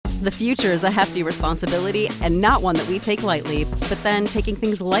The future is a hefty responsibility and not one that we take lightly. But then taking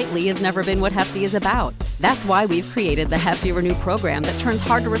things lightly has never been what Hefty is about. That's why we've created the Hefty Renew program that turns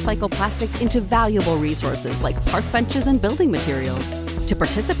hard-to-recycle plastics into valuable resources like park benches and building materials. To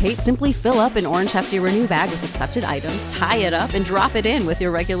participate, simply fill up an orange Hefty Renew bag with accepted items, tie it up, and drop it in with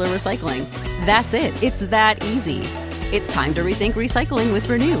your regular recycling. That's it. It's that easy. It's time to rethink recycling with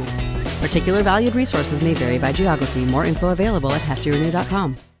Renew. Particular valued resources may vary by geography. More info available at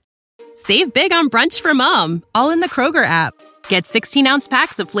heftyrenew.com. Save big on brunch for mom, all in the Kroger app. Get 16-ounce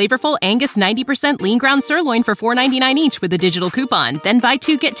packs of flavorful Angus 90% lean ground sirloin for $4.99 each with a digital coupon. Then buy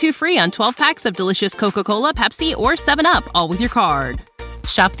 2, get 2 free on 12 packs of delicious Coca-Cola, Pepsi, or 7-Up, all with your card.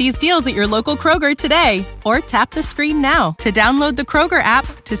 Shop these deals at your local Kroger today, or tap the screen now to download the Kroger app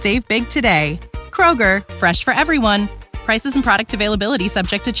to save big today. Kroger, fresh for everyone. Prices and product availability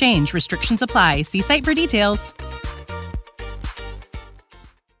subject to change. Restrictions apply. See site for details.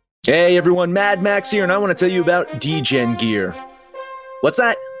 Hey everyone, Mad Max here, and I want to tell you about DGen Gear. What's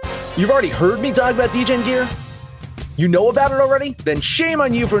that? You've already heard me talk about DGen Gear? You know about it already? Then shame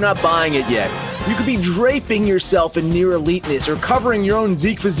on you for not buying it yet. You could be draping yourself in near eliteness or covering your own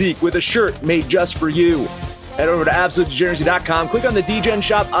Zeke physique with a shirt made just for you. Head over to AbsoluteDegeneracy.com, click on the DGen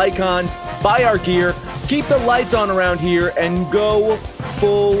shop icon, buy our gear, keep the lights on around here, and go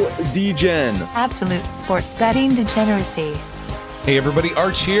full DGen. Absolute sports betting degeneracy. Hey everybody,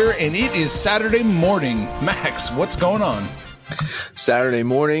 Arch here, and it is Saturday morning. Max, what's going on? Saturday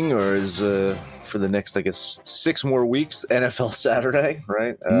morning, or is for the next, I guess, 6 more weeks, NFL Saturday,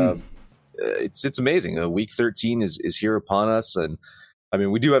 right? It's amazing. Week 13 is here upon us, and I mean,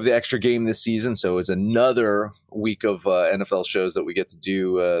 we do have the extra game this season, so it's another week of NFL shows that we get to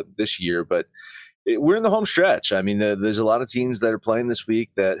do this year, but we're in the home stretch. I mean, there's a lot of teams that are playing this week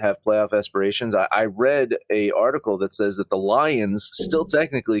that have playoff aspirations. I read a article that says that the Lions still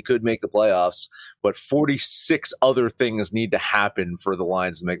technically could make the playoffs, but 46 other things need to happen for the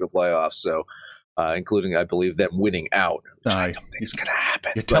Lions to make the playoffs. So, including, I believe, them winning out. Which I don't think is going to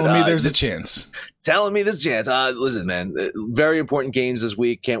happen. You're telling me there's a chance. Telling me there's a chance. Listen, man, very important games this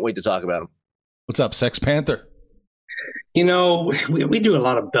week. Can't wait to talk about them. What's up, Sex Panther? You know, we do a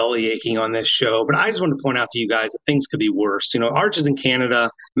lot of belly aching on this show, but I just want to point out to you guys that things could be worse. You know, Arch is in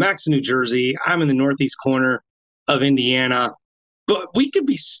Canada, Max in New Jersey, I'm in the northeast corner of Indiana, but we could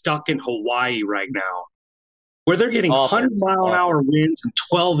be stuck in Hawaii right now, where they're getting 100-mile-an-hour winds and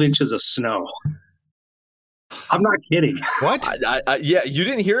 12 inches of snow. I'm not kidding. What? Yeah, you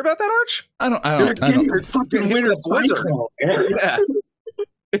didn't hear about that, Arch? I don't. They're getting a fucking winter cyclone. Yeah.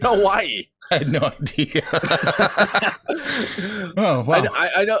 In Hawaii. I had no idea. Oh, wow.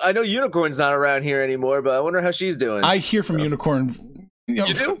 I know Unicorn's not around here anymore, but I wonder how she's doing. I hear from Unicorn.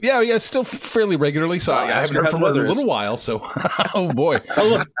 You do? Yeah, still fairly regularly. So I haven't heard from her in a little while. So, oh boy. Oh,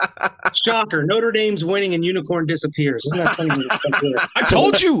 look. Shocker. Notre Dame's winning and Unicorn disappears. Isn't that funny?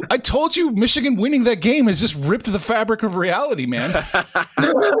 I told you Michigan winning that game has just ripped the fabric of reality, man.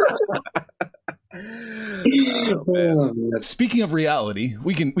 Oh, speaking of reality,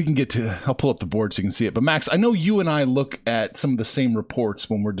 we can get to. I'll pull up the board so you can see it. But Max, I know you and I look at some of the same reports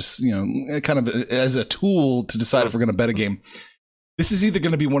when we're just kind of as a tool to decide if we're going to bet a game. This is either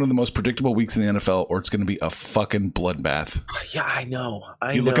going to be one of the most predictable weeks in the NFL, or it's going to be a fucking bloodbath. Yeah, I know.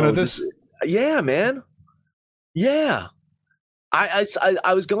 You looking at this? Yeah, man. Yeah.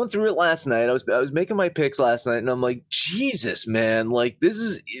 I was going through it last night. I was making my picks last night, and I'm like, Jesus, man, like this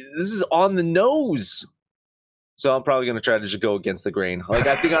is on the nose. So I'm probably going to try to just go against the grain. Like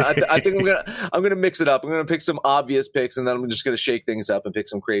I think I'm gonna mix it up. I'm gonna pick some obvious picks, and then I'm just gonna shake things up and pick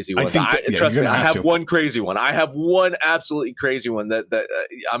some crazy ones. Trust me, I have one crazy one. I have one absolutely crazy one that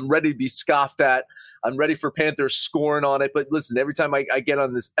I'm ready to be scoffed at. I'm ready for Panthers scoring on it. But listen, every time I get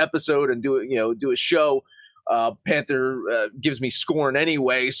on this episode and do a show, Panther gives me scoring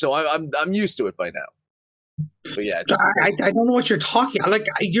anyway, so I'm used to it by now. But yeah, I don't know what you're talking. Like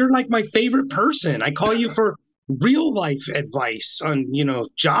you're like my favorite person. I call you for real life advice on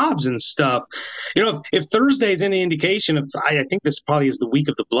jobs and stuff. If Thursday's any indication of, I think this probably is the week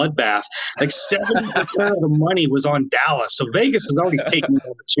of the bloodbath. Like 70% of the money was on Dallas, so Vegas has already taken it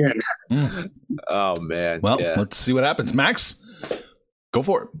on the chin. Oh man. Well, let's see what happens. Max, go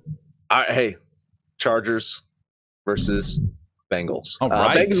for it. All right, hey. Chargers versus Bengals. All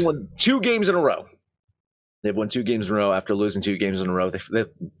right. Bengals won 2 games in a row. They've won 2 games in a row after losing 2 games in a row. They're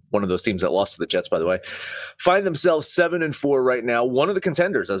one of those teams that lost to the Jets, by the way. Find themselves 7-4 right now. One of the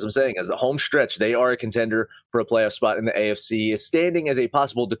contenders, as I'm saying, as the home stretch, they are a contender for a playoff spot in the AFC. Standing as a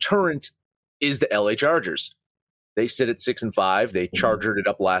possible deterrent is the LA Chargers. They sit at 6-5. They chargered it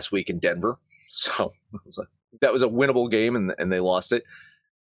up last week in Denver. So that was a winnable game, and they lost it.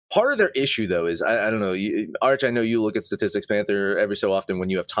 Part of their issue, though, is I don't know, Arch. I know you look at statistics, Panther, every so often when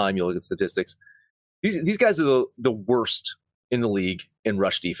you have time. You look at statistics. These guys are the worst in the league in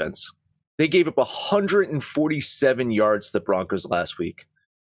rush defense. They gave up 147 yards to the Broncos last week.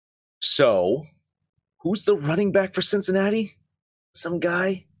 So, who's the running back for Cincinnati? Some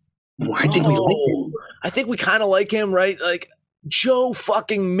guy. I think we like him. I think we kind of like him, right? Like Joe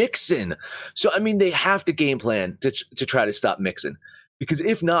fucking Mixon. So I mean, they have to game plan to try to stop Mixon. Because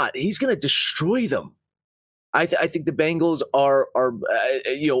if not, he's going to destroy them. I think the Bengals are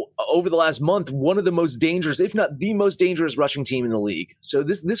over the last month, one of the most dangerous, if not the most dangerous rushing team in the league. So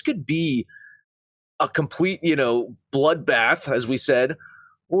this could be a complete, bloodbath, as we said,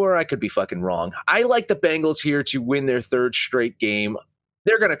 or I could be fucking wrong. I like the Bengals here to win their third straight game.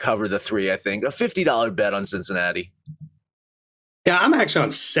 They're going to cover the 3, I think. A $50 bet on Cincinnati. Yeah, I'm actually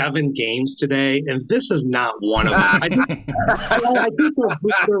on 7 games today, and this is not one of them. I think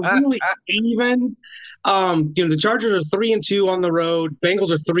they're really even. The Chargers are 3-2 on the road.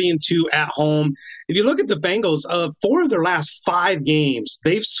 Bengals are 3-2 at home. If you look at the Bengals, 4 of their last 5 games,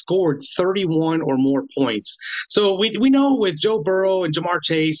 they've scored 31 or more points. So we know with Joe Burrow and Jamar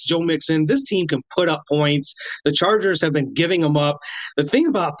Chase, Joe Mixon, this team can put up points. The Chargers have been giving them up. The thing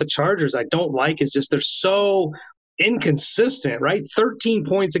about the Chargers I don't like is just they're so inconsistent, right? 13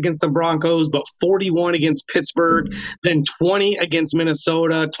 points against the Broncos, but 41 against Pittsburgh, then 20 against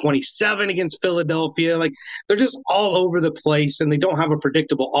Minnesota, 27 against Philadelphia. Like, they're just all over the place, and they don't have a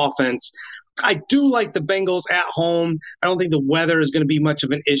predictable offense. I do like the Bengals at home. I don't think the weather is going to be much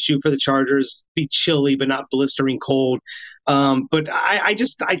of an issue for the Chargers. Be chilly, but not blistering cold. But I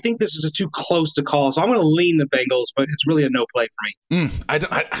think this is too close to call. So I'm going to lean the Bengals, but it's really a no play for me.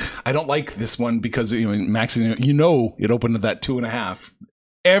 I don't like this one because Max, it opened at that 2.5.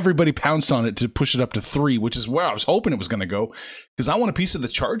 Everybody pounced on it to push it up to 3, which is where I was hoping it was going to go because I want a piece of the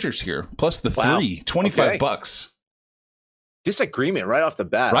Chargers here plus the 3, $25. Disagreement right off the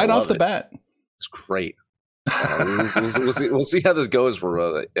bat. Right off the bat. It's great. We'll see how this goes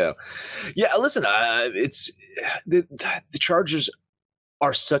for yeah. Listen, it's the Chargers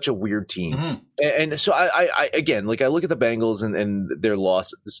are such a weird team, and so I again, like I look at the Bengals and their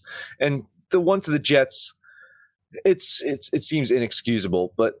losses, and the one to the Jets. It seems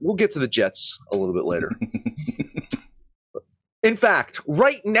inexcusable, but we'll get to the Jets a little bit later. In fact,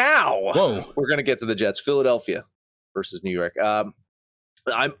 right now, we're going to get to the Jets. Philadelphia versus New York.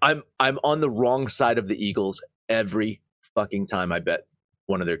 I'm on the wrong side of the Eagles every fucking time I bet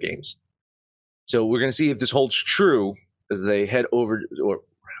one of their games. So we're going to see if this holds true as they head over, or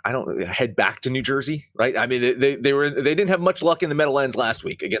head back to New Jersey, right? I mean, they didn't have much luck in the Meadowlands last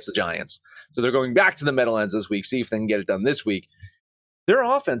week against the Giants, so they're going back to the Meadowlands this week. See if they can get it done this week. Their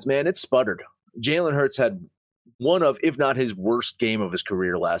offense, man, it sputtered. Jalen Hurts had one of, if not his worst game of his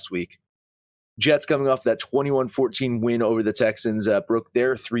career last week. Jets coming off that 21-14 win over the Texans broke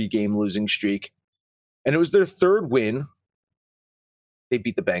their 3-game losing streak. And it was their 3rd win. They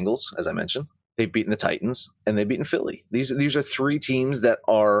beat the Bengals, as I mentioned. They've beaten the Titans, and they've beaten Philly. These are 3 teams that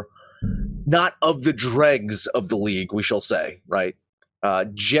are not of the dregs of the league, we shall say, right?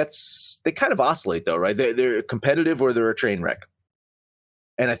 Jets, they kind of oscillate, though, right? They're competitive or they're a train wreck.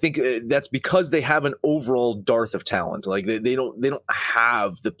 And I think that's because they have an overall dearth of talent. Like they don't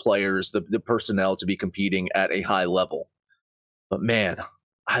have the players, the personnel to be competing at a high level. But man,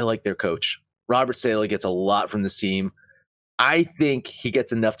 I like their coach. Robert Saleh gets a lot from this team. I think he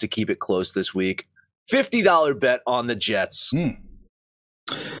gets enough to keep it close this week. $50 bet on the Jets.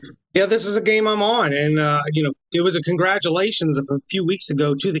 Yeah, this is a game I'm on. And, it was a congratulations a few weeks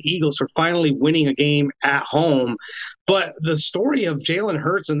ago to the Eagles for finally winning a game at home. But the story of Jalen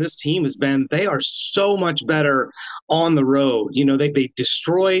Hurts and this team has been they are so much better on the road. They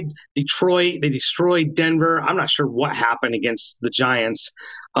destroyed Detroit. They destroyed Denver. I'm not sure what happened against the Giants.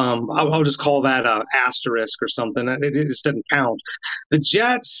 I'll just call that an asterisk or something. It just doesn't count. The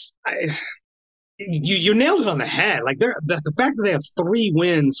Jets, you nailed it on the head. Like the fact that they have 3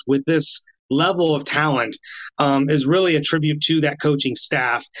 wins with this level of talent is really a tribute to that coaching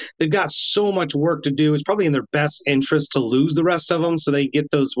staff. They've got so much work to do. It's probably in their best interest to lose the rest of them so they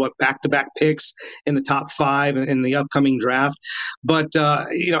get those back-to-back picks in the top 5 in the upcoming draft. But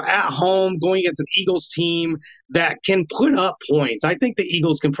at home, going against an Eagles team that can put up points, I think the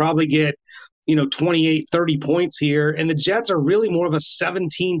Eagles can probably get 28, 30 points here. And the Jets are really more of a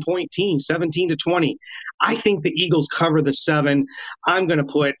 17-point team, 17-20. I think the Eagles cover the 7. I'm going to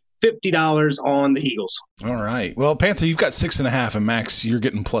put $50 on the Eagles. All right. Well, Panther, you've got 6.5, and Max, you're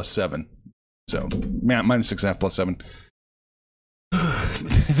getting +7. So, minus 6.5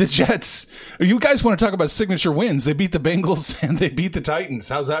 +7. The Jets. You guys want to talk about signature wins? They beat the Bengals and they beat the Titans.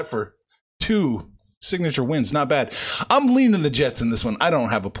 How's that for 2 signature wins? Not bad. I'm leaning the Jets in this one. I don't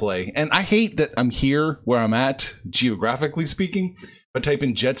have a play. And I hate that I'm here where I'm at, geographically speaking. If I type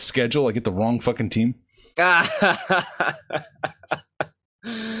in Jets schedule, I get the wrong fucking team. I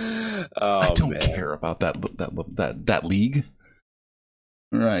don't care about that league.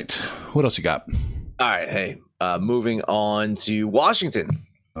 All right. What else you got? All right. Hey, moving on to Washington.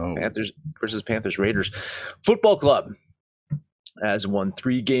 Oh. Panthers versus Panthers Raiders. Football Club has won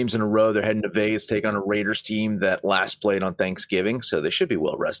 3 games in a row. They're heading to Vegas to take on a Raiders team that last played on Thanksgiving, so they should be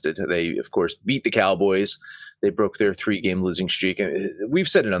well rested. They, of course, beat the Cowboys. They broke their 3-game losing streak. We've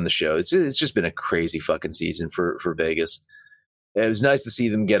said it on the show. It's just been a crazy fucking season for Vegas. It was nice to see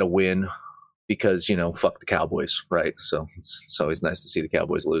them get a win because, fuck the Cowboys, right? So it's always nice to see the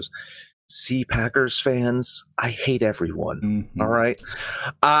Cowboys lose. See, Packers fans, I hate everyone. Mm-hmm. All right.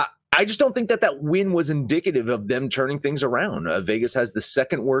 I just don't think that win was indicative of them turning things around. Vegas has the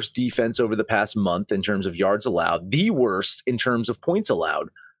second worst defense over the past month in terms of yards allowed, the worst in terms of points allowed.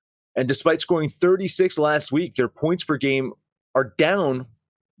 And despite scoring 36 last week, their points per game are down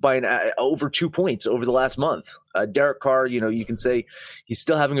by over 2 points over the last month. Derek Carr, you can say he's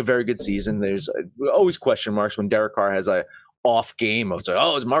still having a very good season. There's always question marks when Derek Carr has a off game. It's like,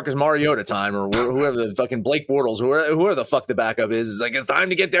 it's Marcus Mariota time, or whoever the fucking Blake Bortles, whoever the fuck the backup is like, it's time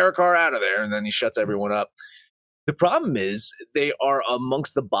to get Derek Carr out of there, and then he shuts everyone up. The problem is they are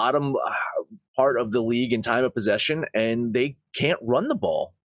amongst the bottom part of the league in time of possession, and they can't run the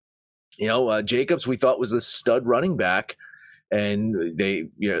ball. Jacobs, we thought, was the stud running back, and they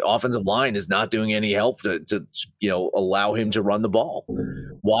offensive line is not doing any help to allow him to run the ball.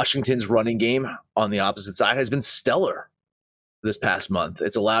 Washington's running game on the opposite side has been stellar this past month.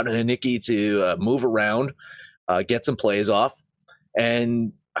 It's allowed Heineke to move around, get some plays off,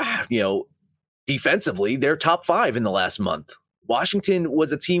 and defensively, they're top 5 in the last month. Washington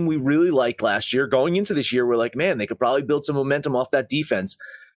was a team we really liked last year. Going into this year, we're like, man, they could probably build some momentum off that defense.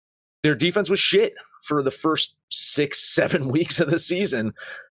 Their defense was shit for the first 6-7 weeks of the season.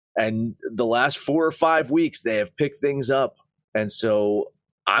 And the last 4 or 5 weeks, they have picked things up. And so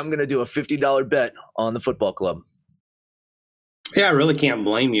I'm going to do a $50 bet on the Football Club. Yeah, I really can't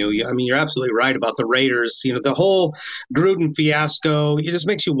blame you. I mean, you're absolutely right about the Raiders. The whole Gruden fiasco, it just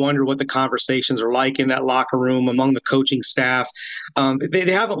makes you wonder what the conversations are like in that locker room among the coaching staff.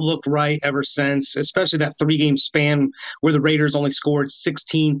 They haven't looked right ever since, especially that 3-game span where the Raiders only scored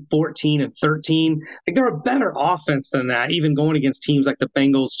 16, 14, and 13. Like, they're a better offense than that, even going against teams like the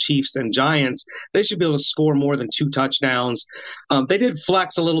Bengals, Chiefs, and Giants. They should be able to score more than 2 touchdowns. They did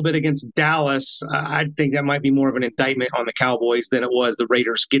flex a little bit against Dallas. I think that might be more of an indictment on the Cowboys than it was the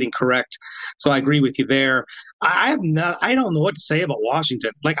Raiders getting correct. So I agree with you there. I don't know what to say about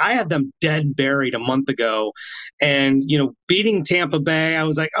Washington. Like, I had them dead and buried a month ago, and beating Tampa Bay, I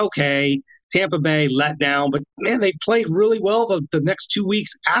was like, okay, Tampa Bay let down, but man, they've played really well the next 2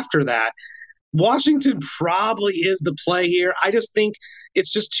 weeks after that. Washington probably is the play here. I just think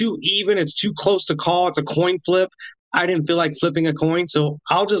it's just too even. It's too close to call. It's a coin flip. I didn't feel like flipping a coin, so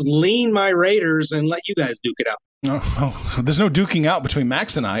I'll just lean my Raiders and let you guys duke it out. Oh, there's no duking out between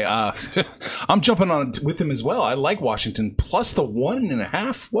Max and I. I'm jumping on it with him as well. I like Washington plus the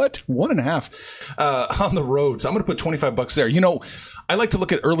 1.5. What? 1.5 on the road. So I'm going to put $25 there. I like to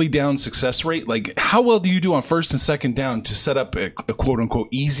look at early down success rate. Like, how well do you do on first and second down to set up a quote unquote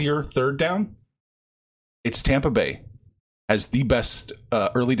easier third down? It's Tampa Bay has the best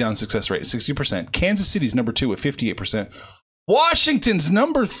early down success rate at 60%. Kansas City's number 2 at 58%. Washington's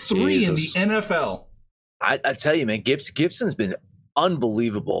number 3 in the NFL. I tell you, man, Gibson's been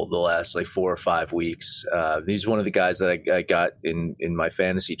unbelievable the last 4 or 5 weeks. He's one of the guys that I got in my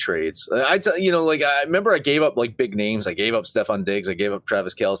fantasy trades. I remember I gave up big names. I gave up Stephon Diggs. I gave up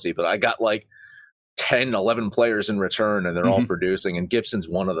Travis Kelce, but I got 10, 11 players in return, and they're all producing, and Gibson's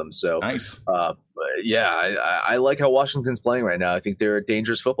one of them. So nice. I like how Washington's playing right now. I think they're a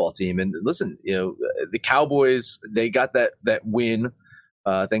dangerous football team. And listen, the Cowboys, they got that win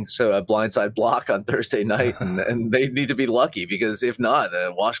thanks to a blindside block on Thursday night, and they need to be lucky, because if not,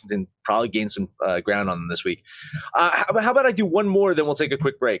 Washington probably gained some ground on them this week. How about I do one more, then we'll take a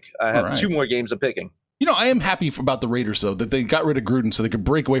quick break. I have 2 more games I'm picking. I am happy about the Raiders, though, that they got rid of Gruden so they could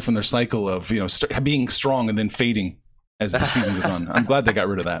break away from their cycle of being strong and then fading as the season goes on. I'm glad they got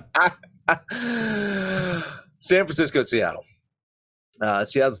rid of that. San Francisco, Seattle.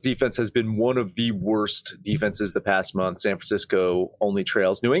 Seattle's defense has been one of the worst defenses the past month. San Francisco only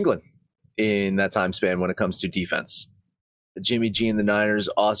trails New England in that time span when it comes to defense. Jimmy G and the Niners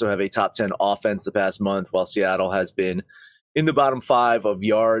also have a top 10 offense the past month, while Seattle has been in the bottom 5 of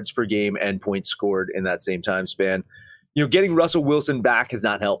yards per game and points scored in that same time span. Getting Russell Wilson back has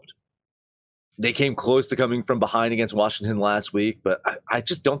not helped. They came close to coming from behind against Washington last week, but I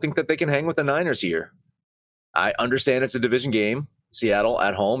just don't think that they can hang with the Niners here. I understand it's a division game, Seattle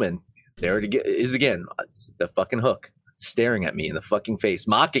at home, and there it is again. It's the fucking hook staring at me in the fucking face,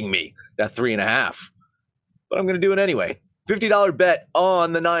 mocking me, that 3.5. But I'm going to do it anyway. $50 bet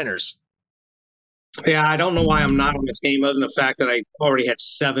on the Niners. Yeah, I don't know why I'm not on this game other than the fact that I already had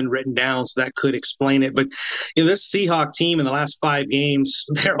 7 written down, so that could explain it. But this Seahawks team in the last 5 games,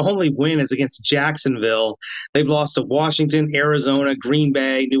 their only win is against Jacksonville. They've lost to Washington, Arizona, Green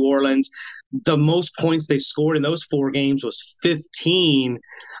Bay, New Orleans. The most points they scored in those 4 games was 15.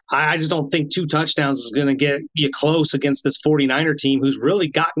 I just don't think 2 touchdowns is going to get you close against this 49er team who's really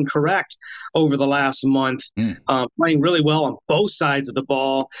gotten correct over the last month, playing really well on both sides of the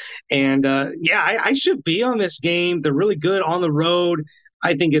ball. And, I should be on this game. They're really good on the road.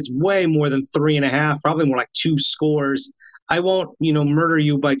 I think it's way more than 3.5, probably more like 2 scores. I won't, murder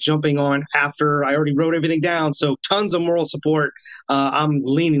you by jumping on after I already wrote everything down. So tons of moral support. I'm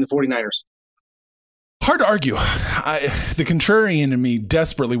leaning the 49ers. Hard to argue. The contrarian in me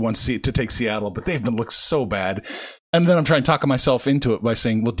desperately wants to take Seattle, but they've been looked so bad. And then I'm trying to talk myself into it by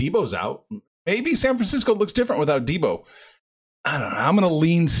saying, well, Debo's out. Maybe San Francisco looks different without Debo. I don't know. I'm going to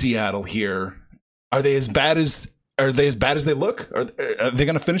lean Seattle here. Are they as bad as they look? Are they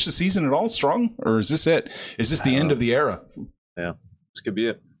going to finish the season at all strong? Or is this it? Is this the end of the era? Yeah, this could be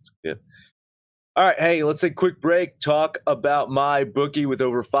it. All right, hey, let's take a quick break. Talk about MyBookie with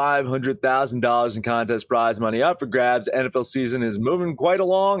over $500,000 in contest prize money up for grabs. NFL season is moving quite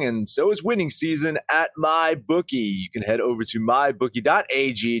along, and so is winning season at MyBookie. You can head over to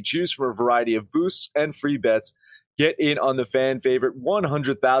mybookie.ag, choose from a variety of boosts and free bets. Get in on the fan favorite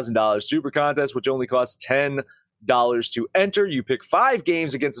 $100,000 super contest, which only costs $10 to enter. You pick 5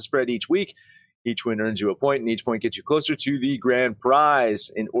 games against the spread each week. Each win earns you a point, and each point gets you closer to the grand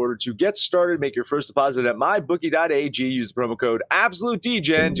prize. In order to get started, make your first deposit at mybookie.ag. Use the promo code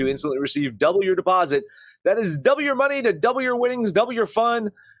AbsoluteDGen to instantly receive double your deposit. That is double your money to double your winnings, double your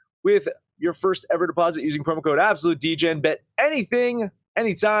fun with your first ever deposit using promo code AbsoluteDGen. Bet anything,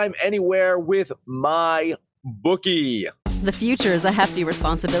 anytime, anywhere with MyBookie. The future is a hefty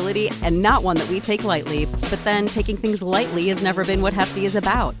responsibility and not one that we take lightly. But then taking things lightly has never been what Hefty is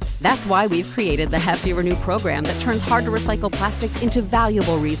about. That's why we've created the Hefty Renew program that turns hard-to-recycle plastics into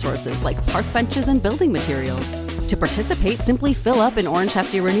valuable resources like park benches and building materials. To participate, simply fill up an orange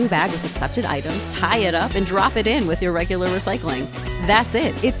Hefty Renew bag with accepted items, tie it up, and drop it in with your regular recycling. That's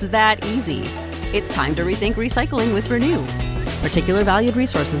it. It's that easy. It's time to rethink recycling with Renew. Particular valued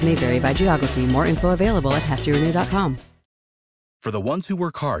resources may vary by geography. More info available at heftyrenew.com. For the ones who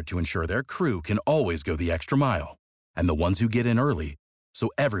work hard to ensure their crew can always go the extra mile, and the ones who get in early so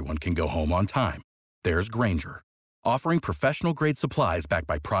everyone can go home on time, there's Grainger, offering professional-grade supplies backed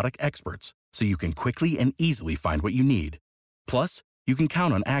by product experts so you can quickly and easily find what you need. Plus, you can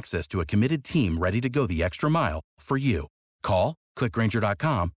count on access to a committed team ready to go the extra mile for you. Call, click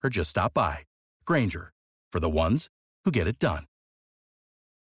Grainger.com, or just stop by. Grainger, for the ones who get it done.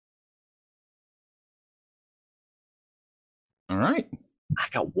 All right. I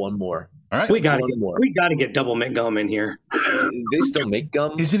got one more. All right. We got to get Double Mint Gum in here. They still make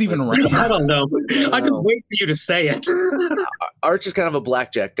gum? Is it even around? I don't know. I just wait for you to say it. Arch is kind of a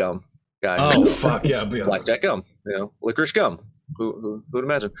blackjack gum guy. Oh, fuck yeah. Blackjack gum. Licorice gum. Who would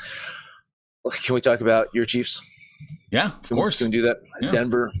imagine? Can we talk about your Chiefs? Yeah, of course. Can we do that? Yeah.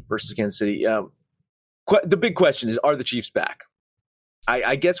 Denver versus Kansas City. The big question is, are the Chiefs back?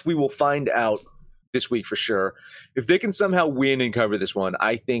 I guess we will find out this week for sure. If they can somehow win and cover this one,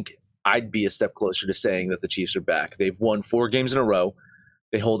 I think I'd be a step closer to saying that the Chiefs are back. They've won 4 games in a row.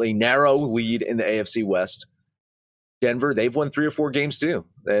 They hold a narrow lead in the AFC West. Denver, they've won 3 or 4 games too.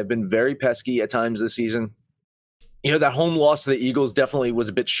 They have been very pesky at times this season. That home loss to the Eagles definitely was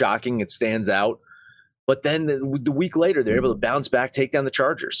a bit shocking. It stands out. But then the week later, they're able to bounce back, take down the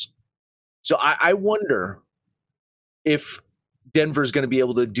Chargers. So I wonder if Denver's going to be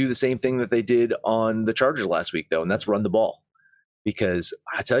able to do the same thing that they did on the Chargers last week, though, and that's run the ball. Because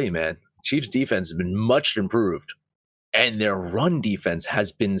I tell you, man, Chiefs defense has been much improved, and their run defense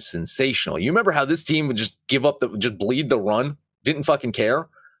has been sensational. You remember how this team would just just bleed the run, didn't fucking care?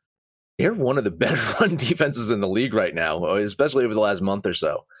 They're one of the better run defenses in the league right now, especially over the last month or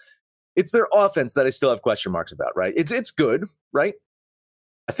so. It's their offense that I still have question marks about, right? It's good, right?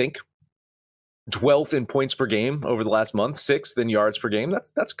 I think 12th in points per game over the last month, 6th in yards per game.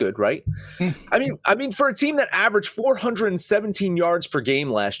 That's good, right? I mean, for a team that averaged 417 yards per game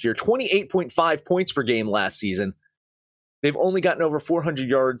last year, 28.5 points per game last season, They've only gotten over 400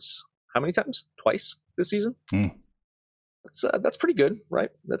 yards. How many times? Twice this season. That's pretty good, right?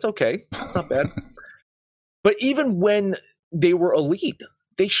 That's okay. That's not bad. But even when they were elite,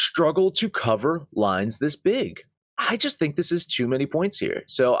 they struggled to cover lines this big. I just think this is too many points here.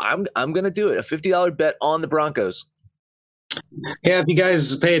 So I'm going to do it. A $50 bet on the Broncos. Yeah, if you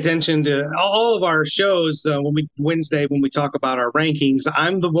guys pay attention to all of our shows Wednesday when we talk about our rankings,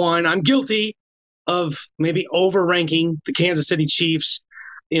 I'm guilty of maybe over-ranking the Kansas City Chiefs.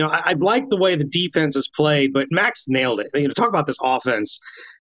 I like the way the defense is played, but Max nailed it. Talk about this offense.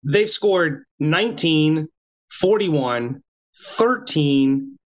 They've scored 19, 41,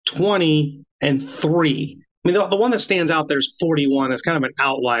 13, 20, and 3. I mean, the one that stands out there is 41. That's kind of an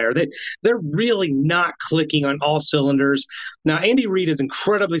outlier. They're really not clicking on all cylinders. Now, Andy Reid is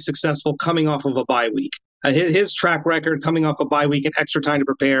incredibly successful coming off of a bye week. His track record coming off a bye week and extra time to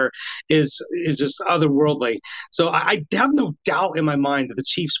prepare is just otherworldly. So I have no doubt in my mind that the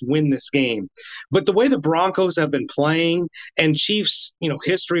Chiefs win this game. But the way the Broncos have been playing and Chiefs,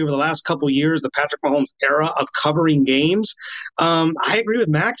 history over the last couple of years, the Patrick Mahomes era of covering games, I agree with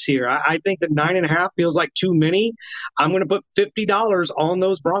Max here. I think that 9.5 feels like too many. I'm going to put $50 on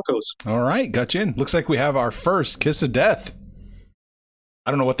those Broncos. All right, got you in. Looks like we have our first kiss of death. I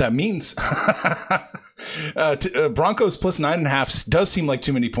don't know what that means. Broncos plus 9.5 does seem like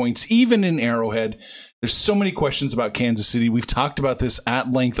too many points, even in Arrowhead. There's so many questions about Kansas City. We've talked about this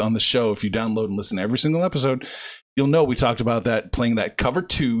at length on the show. If you download and listen to every single episode, you'll know we talked about that, playing that cover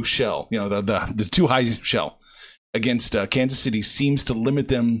 2 shell, the too high shell against Kansas City seems to limit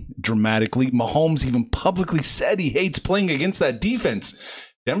them dramatically. Mahomes even publicly said he hates playing against that defense.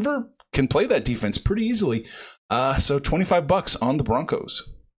 Denver can play that defense pretty easily. So $25 on the Broncos.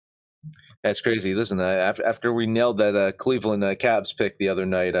 That's crazy. Listen, after we nailed that Cleveland Cavs pick the other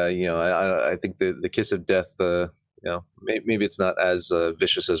night, I think the kiss of death, maybe it's not as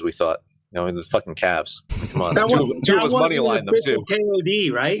vicious as we thought. The fucking Cavs. Come on, two of us money line them too.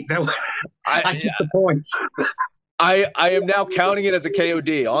 KOD, right? I took the points. I am now counting it as a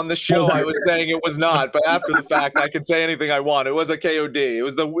KOD. On the show, I was saying it was not, but after the fact, I can say anything I want. It was a KOD. It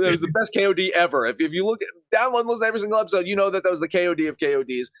was the best KOD ever. If you look at download and listen to every single episode, you know that was the KOD of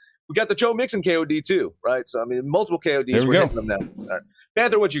KODs. We got the Joe Mixon KOD too, right? So I mean, multiple KODs. We're hitting them now. All right.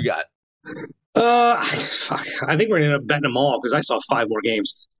 Panther, what you got? I think we're gonna end up betting them all because I saw 5 more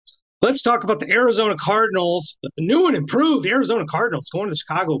games. Let's talk about the Arizona Cardinals. The new and improved Arizona Cardinals going to the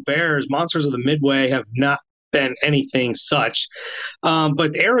Chicago Bears. Monsters of the Midway have not been anything such.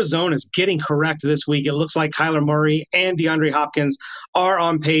 But Arizona is getting correct this week. It looks like Kyler Murray and DeAndre Hopkins are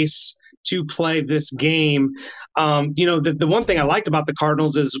on pace to play this game. The one thing I liked about the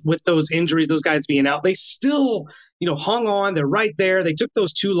Cardinals is with those injuries, those guys being out, they still, hung on. They're right there. They took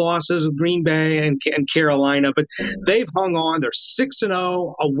those 2 losses with Green Bay and Carolina, but they've hung on. They're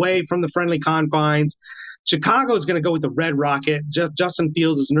 6-0 away from the friendly confines. Chicago is going to go with the Red Rocket. Justin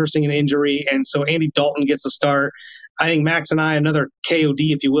Fields is nursing an injury, and so Andy Dalton gets the start. I think Max and I, another KOD,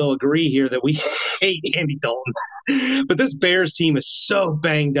 if you will, agree here that we hate Andy Dalton. But this Bears team is so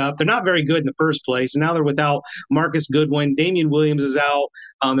banged up. They're not very good in the first place, and now they're without Marcus Goodwin. Damian Williams is out.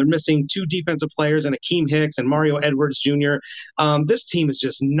 They're missing 2 defensive players, and Akeem Hicks and Mario Edwards Jr. This team is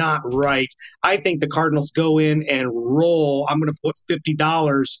just not right. I think the Cardinals go in and roll. I'm going to put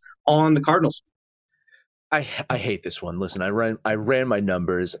 $50 on the Cardinals. I hate this one. Listen, I ran my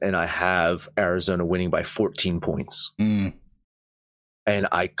numbers and I have Arizona winning by 14 points. And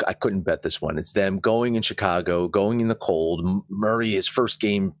I couldn't bet this one. It's them going in Chicago, going in the cold. Murray, his first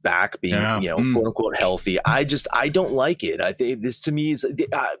game back, being quote unquote healthy. I don't like it. I think this to me is.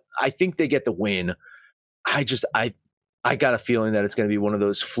 I think they get the win. I got a feeling that it's going to be one of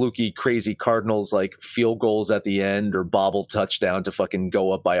those fluky, crazy Cardinals like field goals at the end or bobble touchdown to fucking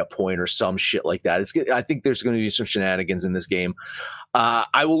go up by a point or some shit like that. I think there's going to be some shenanigans in this game.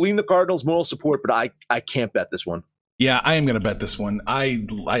 I will lean the Cardinals moral support, but I can't bet this one. Yeah, I am going to bet this one. I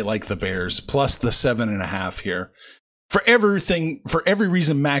like the Bears plus the 7.5 here. For every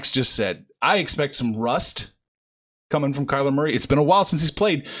reason Max just said, I expect some rust coming from Kyler Murray. It's been a while since he's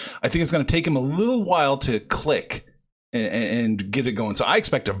played. I think it's going to take him a little while to click and get it going. So I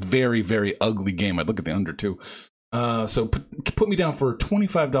expect a very, very ugly game. I'd look at the under too. So put me down for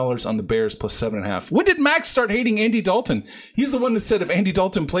 $25 on the Bears plus 7.5. When did Max start hating Andy Dalton? He's the one that said if Andy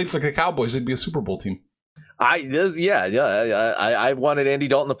Dalton played for the Cowboys, it'd be a Super Bowl team. I wanted Andy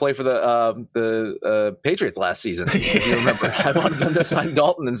Dalton to play for the Patriots last season. If you remember, I wanted them to sign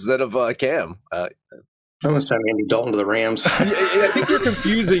Dalton instead of Cam. I'm going to send Andy Dalton to the Rams. I think you're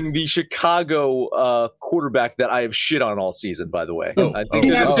confusing the Chicago quarterback that I have shit on all season, by the way. I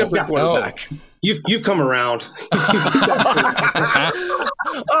think there's a different quarterback. You've come around.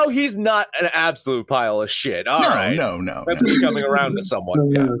 Oh, he's not an absolute pile of shit. All right. No. That's me coming around to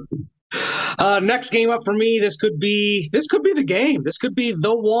someone. Yeah. Next game up for me. This could be the game. This could be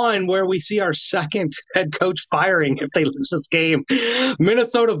the one where we see our second head coach firing if they lose this game.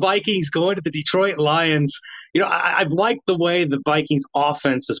 Minnesota Vikings going to the Detroit Lions. I've liked the way the Vikings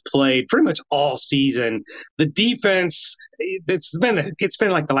offense has played pretty much all season. The defense, it's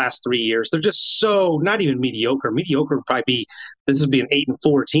been like the last 3 years. They're just so not even mediocre. Mediocre would probably be, this would be an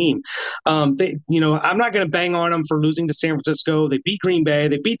 8-4 team. I'm not going to bang on them for losing to San Francisco. They beat Green Bay.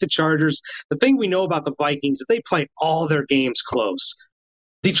 They beat the Chargers. The thing we know about the Vikings is they play all their games close.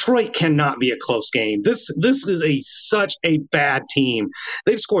 Detroit cannot be a close game. This is such a bad team.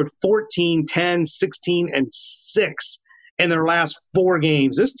 They've scored 14, 10, 16, and 6 in their last 4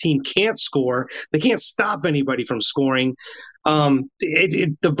 games. This team can't score. They can't stop anybody from scoring.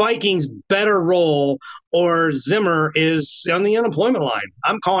 The Vikings better roll or Zimmer is on the unemployment line.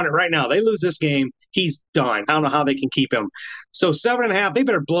 I'm calling it right now. They lose this game, he's done. I don't know how they can keep him. So 7.5, they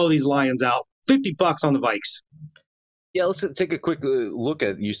better blow these Lions out. $50 on the Vikes. Yeah, let's take a quick look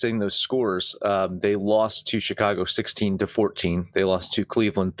at you saying those scores. They lost to Chicago 16-14. They lost to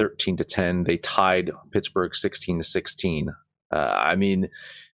Cleveland 13-10. They tied Pittsburgh 16-16.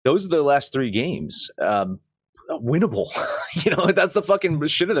 Those are the last 3 games. Winnable. That's the fucking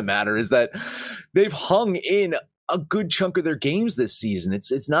shit of the matter, is that they've hung in a good chunk of their games this season.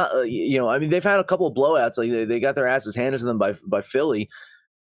 It's not, they've had a couple of blowouts. Like they got their asses handed to them by Philly.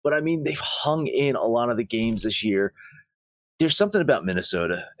 But they've hung in a lot of the games this year. There's something about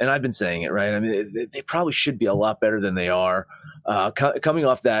Minnesota, and I've been saying it, right? They probably should be a lot better than they are. Coming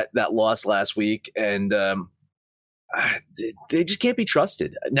off that loss last week, and they just can't be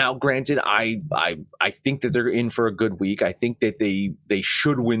trusted. Now, granted, I think that they're in for a good week. I think that they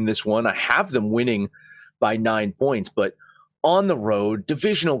should win this one. I have them winning by 9 points, but on the road,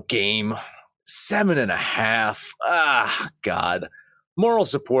 divisional game, 7.5. God. Moral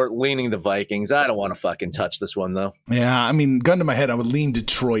support, leaning the Vikings. I don't want to fucking touch this one, though. Yeah, gun to my head, I would lean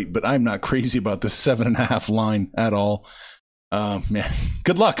Detroit, but I'm not crazy about the 7.5 line at all. Man,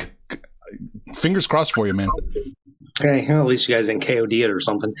 good luck. Fingers crossed for you, man. Okay, well, at least you guys didn't KOD it or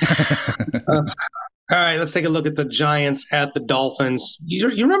something. All right, let's take a look at the Giants at the Dolphins. You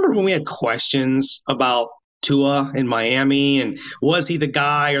remember when we had questions about Tua in Miami, and was he the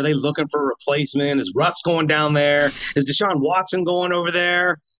guy? Are they looking for a replacement? Is Russ going down there? Is Deshaun Watson going over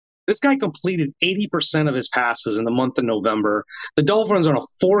there? This guy completed 80% of his passes in the month of November. The Dolphins are on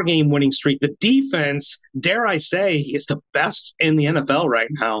a 4-game winning streak. The defense, dare I say, is the best in the NFL right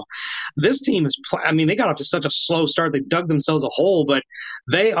now. This team is, they got off to such a slow start. They dug themselves a hole, but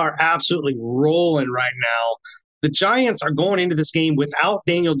they are absolutely rolling right now. The Giants are going into this game without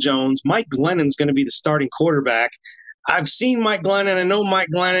Daniel Jones. Mike Glennon's going to be the starting quarterback. I've seen Mike Glennon. I know Mike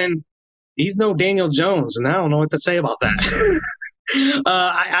Glennon. He's no Daniel Jones, and I don't know what to say about that.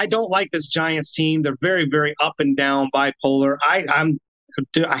 I don't like this Giants team. They're very, very up and down, bipolar.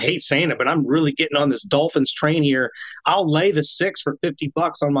 I hate saying it, but I'm really getting on this Dolphins train here. I'll lay the 6 for $50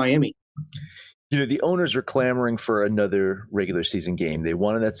 on Miami. The owners were clamoring for another regular season game. They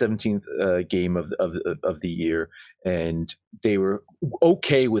wanted that 17th game of the year, and they were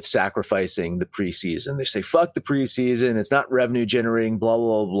okay with sacrificing the preseason. They say, fuck the preseason. It's not revenue generating, blah,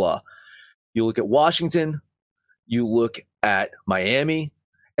 blah, blah, blah. You look at Washington, you look at Miami,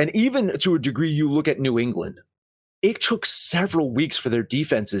 and even to a degree, you look at New England. It took several weeks for their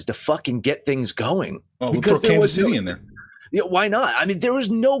defenses to fucking get things going. Oh, we'll throw Kansas City in there. Yeah, why not? There was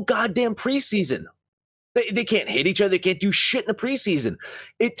no goddamn preseason. They can't hit each other. They can't do shit in the preseason.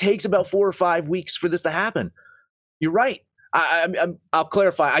 It takes about 4 or 5 weeks for this to happen. You're right. I'll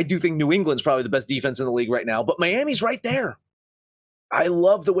clarify. I do think New England's probably the best defense in the league right now, but Miami's right there. I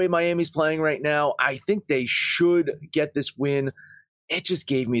love the way Miami's playing right now. I think they should get this win. It just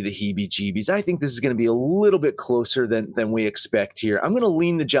gave me the heebie-jeebies. I think this is going to be a little bit closer than we expect here. I'm going to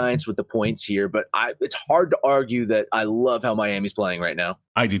lean the Giants with the points here, but it's hard to argue that I love how Miami's playing right now.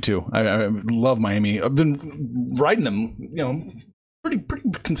 I do too. I love Miami. I've been riding them, pretty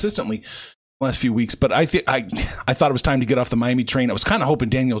consistently the last few weeks. But I thought it was time to get off the Miami train. I was kind of hoping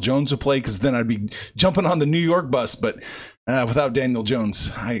Daniel Jones would play because then I'd be jumping on the New York bus. But without Daniel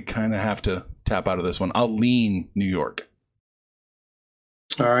Jones, I kind of have to tap out of this one. I'll lean New York.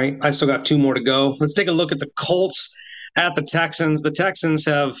 All right. I still got 2 more to go. Let's take a look at the Colts at the Texans. The Texans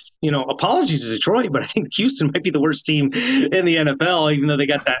have, apologies to Detroit, but I think Houston might be the worst team in the NFL, even though they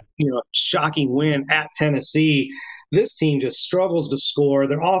got that, shocking win at Tennessee. This team just struggles to score.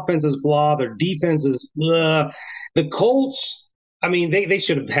 Their offense is blah. Their defense is blah. The Colts, I mean, they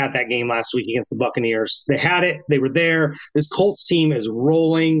should have had that game last week against the Buccaneers. They had it. They were there. This Colts team is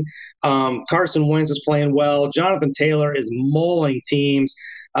rolling. Carson Wentz is playing well. Jonathan Taylor is mauling teams.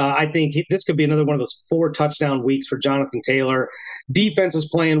 I think this could be another one of those 4 touchdown weeks for Jonathan Taylor. Defense is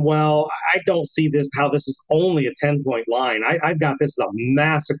playing well. I don't see how this is only a 10-point line. I've got this as a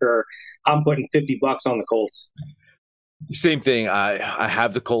massacre. I'm putting $50 on the Colts. Same thing. I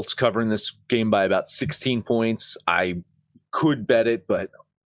have the Colts covering this game by about 16 points. I could bet it, but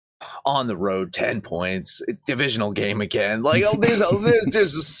on the road, 10 points, divisional game again. Like, there's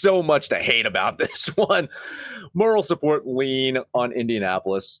just so much to hate about this one. Moral support lean on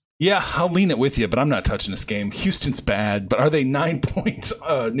Indianapolis. Yeah, I'll lean it with you, but I'm not touching this game. Houston's bad, but are they 9 points?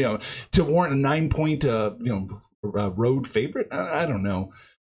 To warrant a 9-point, road favorite? I don't know.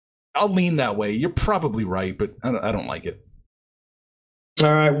 I'll lean that way. You're probably right, but I don't like it.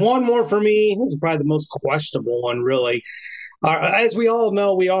 All right, one more for me. This is probably the most questionable one, really. As we all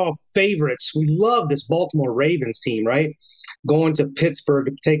know, we all favorites. We love this Baltimore Ravens team, right? Going to Pittsburgh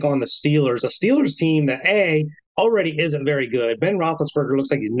to take on the Steelers. A Steelers team that, already isn't very good. Ben Roethlisberger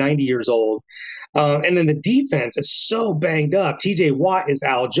looks like he's 90 years old. And then the defense is so banged up. TJ Watt is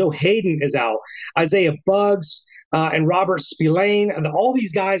out. Joe Hayden is out. Isaiah Buggs and Robert Spillane. And all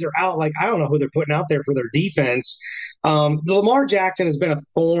these guys are out. Like, I don't know who they're putting out there for their defense. Lamar Jackson has been a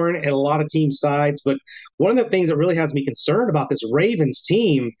thorn in a lot of team sides, but one of the things that really has me concerned about this Ravens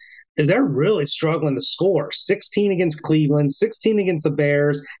team is they're really struggling to score. 16 against Cleveland, 16 against the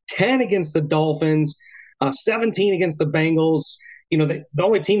Bears, 10 against the Dolphins, 17 against the Bengals. The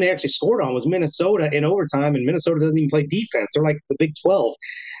only team they actually scored on was Minnesota in overtime, and Minnesota doesn't even play defense. They're like the Big 12.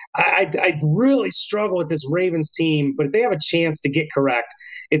 I really struggle with this Ravens team, but if they have a chance to get correct,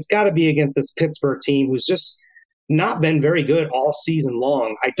 it's got to be against this Pittsburgh team who's just not been very good all season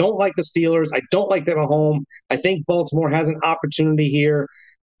long. I don't like the Steelers. I don't like them at home. I think Baltimore has an opportunity here.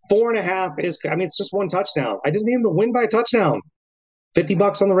 4.5 it's just 1 touchdown. I just need them to win by a touchdown.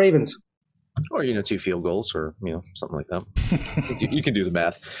 $50 on the Ravens. Or, 2 field goals or, something like that. You can do the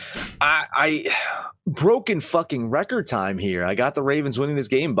math. I broken fucking record time here. I got the Ravens winning this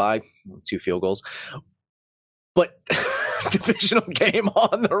game by 2 field goals. But divisional game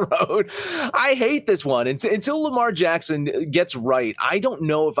on the road. I hate this one. Until Lamar Jackson gets right, I don't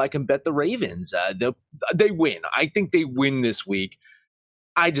know if I can bet the Ravens. They win. I think they win this week.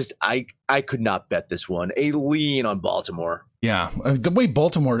 I could not bet this one. A lean on Baltimore. Yeah, the way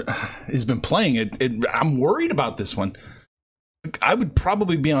Baltimore has been playing, I'm worried about this one. I would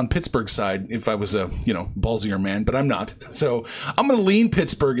probably be on Pittsburgh's side if I was a ballsier man, but I'm not. So I'm going to lean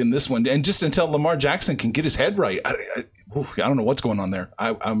Pittsburgh in this one, and just until Lamar Jackson can get his head right, I don't know what's going on there.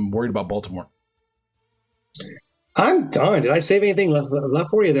 I'm worried about Baltimore. I'm done. Did I save anything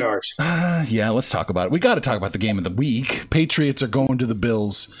left for you there, Arch? Yeah, let's talk about it. We got to talk about the game of the week. Patriots are going to the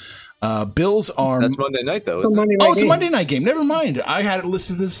Bills. Bills are. That's Monday night, though. It's a Monday night game. Never mind. I had it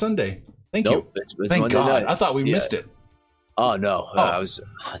listed as Sunday. Thank you. It's Thank Monday God. night. I thought we missed it. Oh no! I was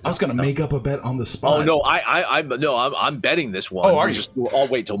going to make up a bet on the spot. Oh no! I'm betting this one. Oh, are you? I'll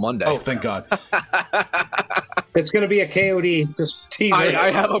wait till Monday. Oh, thank God! It's going to be a KOD. Just teaser.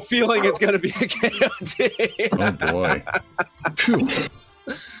 I have a feeling it's going to be a KOD. Oh boy! Phew.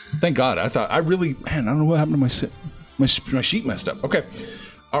 Thank God! I don't know what happened to my sheet messed up. Okay,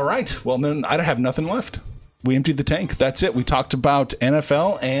 all right. Well, then I have nothing left. We emptied the tank. That's it. We talked about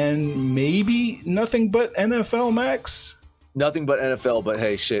NFL and maybe nothing but NFL, Max. Nothing but NFL, but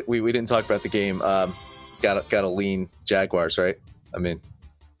hey, shit, we didn't talk about the game. Gotta lean Jaguars, right?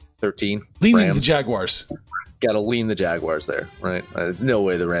 13. Leaning the Jaguars. Gotta lean the Jaguars there, right? No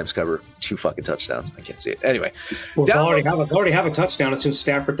way the Rams cover 2 fucking touchdowns. I can't see it. Anyway. Well, already have a touchdown as soon as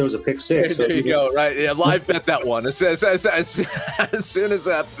Stafford throws a pick 6. There you go, right? Yeah, live bet that one. As soon as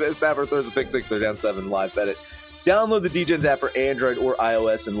Stafford throws a pick 6, they're down 7. Live bet it. Download the DGens app for Android or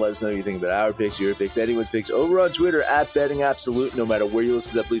iOS and let us know what you think about our picks, your picks, anyone's picks over on Twitter at Betting Absolute. No matter where you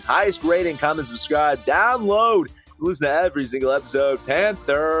listen to that, please highest rating, comment, subscribe, download. Listen to every single episode.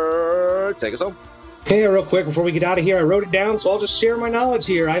 Panther, take us home. Hey, real quick before we get out of here, I wrote it down, so I'll just share my knowledge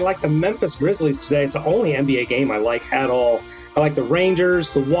here. I like the Memphis Grizzlies today. It's the only NBA game I like at all. I like the Rangers,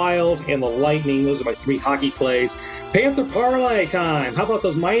 the Wild, and the Lightning. Those are my 3 hockey plays. Panther parlay time. How about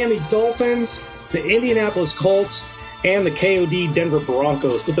those Miami Dolphins, the Indianapolis Colts, and the KOD Denver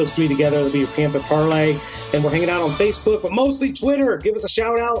Broncos? Put those 3 together. That'll be your Panther parlay. And we're hanging out on Facebook, but mostly Twitter. Give us a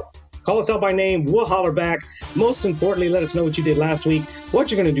shout out Call us out by name. We'll holler back. Most importantly, let us know what you did last week,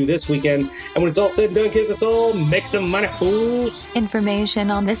 what you're going to do this weekend. And when it's all said and done, kids, it's all make some money, fools. Information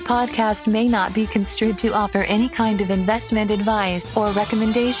on this podcast may not be construed to offer any kind of investment advice or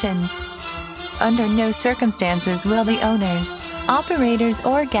recommendations. Under no circumstances will the owners, operators,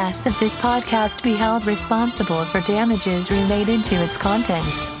 or guests of this podcast be held responsible for damages related to its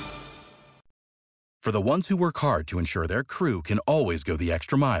contents. For the ones who work hard to ensure their crew can always go the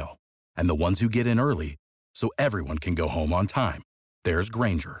extra mile, and the ones who get in early so everyone can go home on time, there's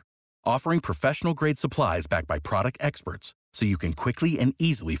Grainger, offering professional-grade supplies backed by product experts so you can quickly and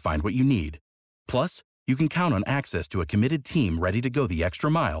easily find what you need. Plus, you can count on access to a committed team ready to go the extra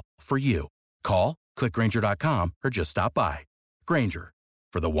mile for you. Call, click Grainger.com, or just stop by. Grainger,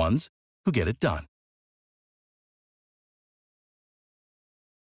 for the ones who get it done.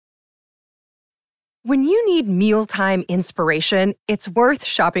 When you need mealtime inspiration, it's worth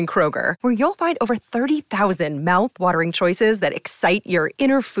shopping Kroger, where you'll find over 30,000 mouth-watering choices that excite your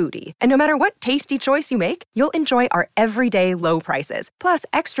inner foodie. And no matter what tasty choice you make, you'll enjoy our everyday low prices, plus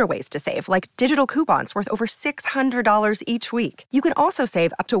extra ways to save, like digital coupons worth over $600 each week. You can also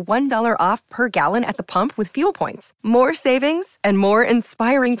save up to $1 off per gallon at the pump with fuel points. More savings and more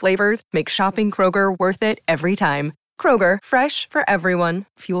inspiring flavors make shopping Kroger worth it every time. Kroger, fresh for everyone.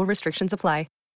 Fuel restrictions apply.